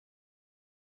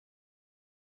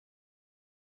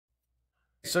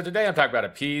So today I'm talking about a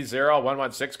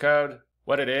P0116 code,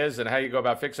 what it is and how you go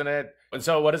about fixing it. And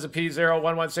so what is a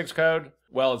P0116 code?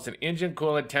 Well, it's an Engine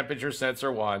Coolant Temperature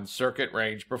Sensor 1 circuit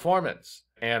range performance.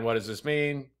 And what does this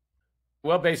mean?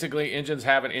 Well, basically engines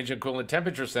have an engine coolant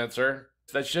temperature sensor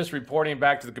that's just reporting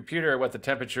back to the computer what the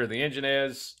temperature of the engine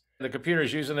is. The computer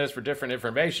is using this for different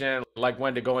information, like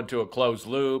when to go into a closed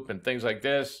loop and things like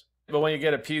this. But when you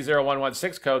get a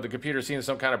P0116 code, the computer's seeing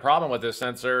some kind of problem with this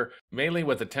sensor, mainly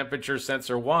with the temperature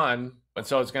sensor 1, and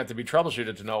so it's going to have to be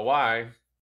troubleshooted to know why.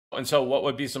 And so what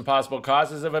would be some possible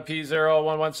causes of a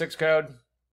P0116 code?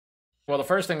 Well, the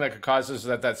first thing that could cause this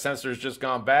is that sensor has just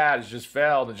gone bad, it's just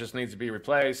failed, it just needs to be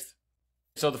replaced.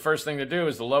 So the first thing to do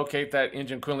is to locate that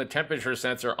engine coolant temperature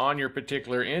sensor on your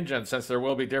particular engine. Since there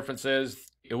will be differences,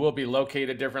 it will be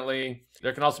located differently.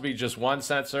 There can also be just one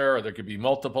sensor, or there could be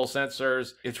multiple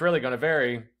sensors. It's really going to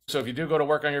vary. So if you do go to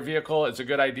work on your vehicle, it's a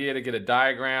good idea to get a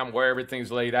diagram where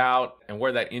everything's laid out and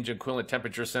where that engine coolant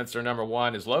temperature sensor number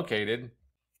 1 is located.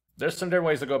 There's some different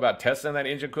ways to go about testing that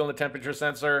engine coolant temperature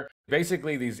sensor.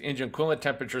 Basically, these engine coolant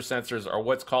temperature sensors are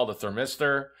what's called a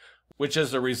thermistor, which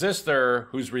is a resistor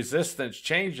whose resistance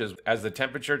changes as the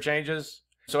temperature changes.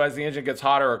 So as the engine gets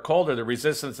hotter or colder, the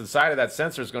resistance inside of that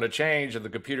sensor is going to change, and the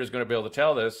computer is going to be able to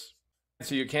tell this.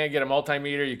 So you can get a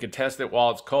multimeter, you can test it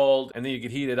while it's cold, and then you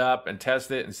can heat it up and test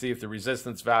it and see if the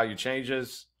resistance value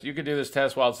changes. You can do this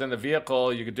test while it's in the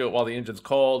vehicle, you can do it while the engine's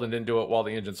cold, and then do it while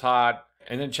the engine's hot,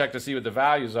 and then check to see what the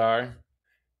values are.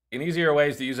 An easier way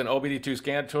is to use an OBD2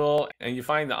 scan tool, and you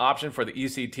find the option for the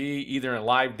ECT either in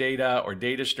live data or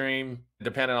data stream,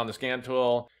 depending on the scan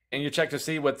tool. And you check to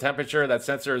see what temperature that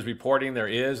sensor is reporting there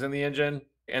is in the engine.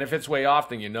 And if it's way off,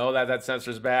 then you know that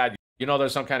sensor is bad. You know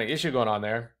there's some kind of issue going on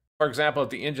there. For example, if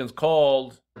the engine's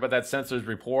cold, but that sensor is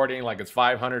reporting like it's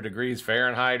 500 degrees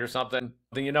Fahrenheit or something,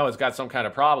 then you know it's got some kind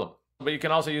of problem. But you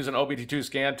can also use an OBD2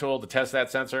 scan tool to test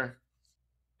that sensor.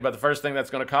 But the first thing that's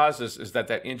going to cause this is that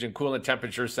engine coolant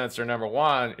temperature sensor number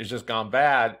 1 is just gone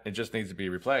bad. It just needs to be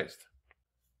replaced.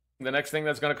 The next thing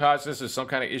that's going to cause this is some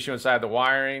kind of issue inside the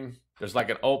wiring. There's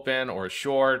like an open or a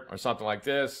short or something like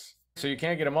this. So you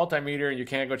can't get a multimeter and you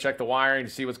can't go check the wiring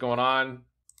to see what's going on.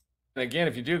 And again,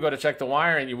 if you do go to check the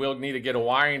wiring, you will need to get a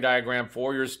wiring diagram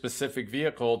for your specific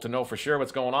vehicle to know for sure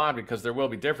what's going on, because there will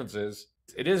be differences.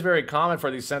 It is very common for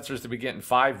these sensors to be getting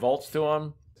 5 volts to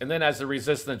them. And then as the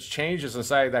resistance changes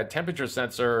inside that temperature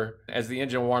sensor, as the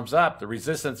engine warms up, the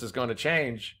resistance is going to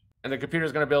change. And the computer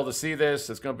is going to be able to see this.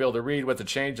 It's going to be able to read what the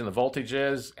change in the voltage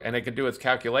is, and it can do its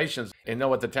calculations and know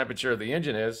what the temperature of the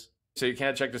engine is. So you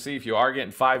can check to see if you are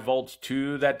getting 5 volts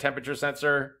to that temperature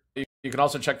sensor. You can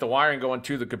also check the wiring going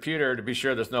to the computer to be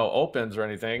sure there's no opens or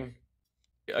anything.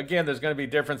 Again, there's going to be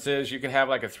differences. You can have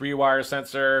like a 3-wire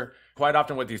sensor. Quite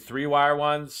often with these 3-wire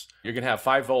ones, you're going to have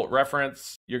 5-volt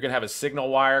reference. You're going to have a signal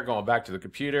wire going back to the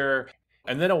computer.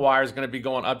 And then a wire is going to be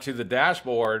going up to the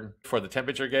dashboard for the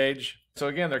temperature gauge. So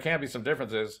again, there can be some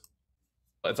differences.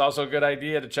 It's also a good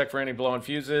idea to check for any blowing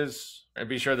fuses and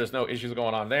be sure there's no issues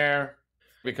going on there,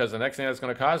 because the next thing that's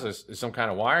going to cause this is some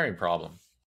kind of wiring problem.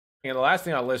 And the last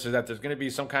thing on the list is that there's going to be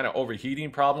some kind of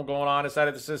overheating problem going on inside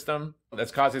of the system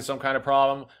that's causing some kind of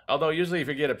problem. Although usually if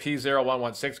you get a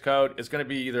P0116 code, it's going to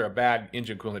be either a bad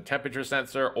engine coolant temperature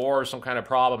sensor or some kind of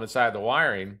problem inside the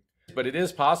wiring. But it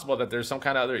is possible that there's some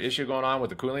kind of other issue going on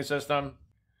with the cooling system.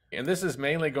 And this is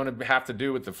mainly going to have to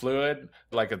do with the fluid,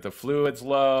 like if the fluid's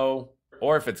low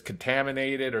or if it's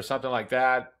contaminated or something like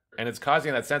that, and it's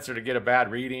causing that sensor to get a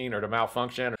bad reading or to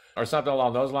malfunction or something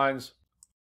along those lines.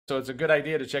 So it's a good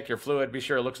idea to check your fluid, be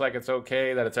sure it looks like it's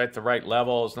okay, that it's at the right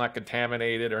level, it's not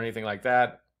contaminated or anything like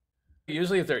that.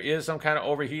 Usually if there is some kind of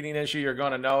overheating issue, you're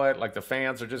going to know it, like the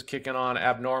fans are just kicking on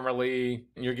abnormally,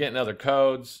 you're getting other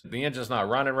codes, the engine's not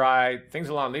running right, things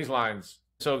along these lines.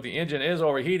 So if the engine is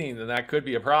overheating, then that could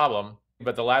be a problem.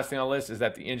 But the last thing on the list is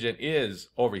that the engine is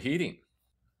overheating.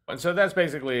 And so that's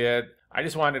basically it. I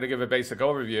just wanted to give a basic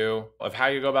overview of how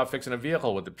you go about fixing a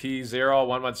vehicle with the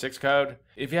P0116 code.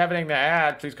 If you have anything to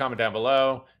add, please comment down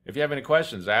below. If you have any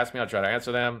questions, ask me, I'll try to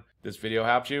answer them. If this video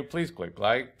helps you, please click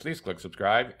like, please click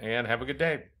subscribe, and have a good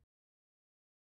day.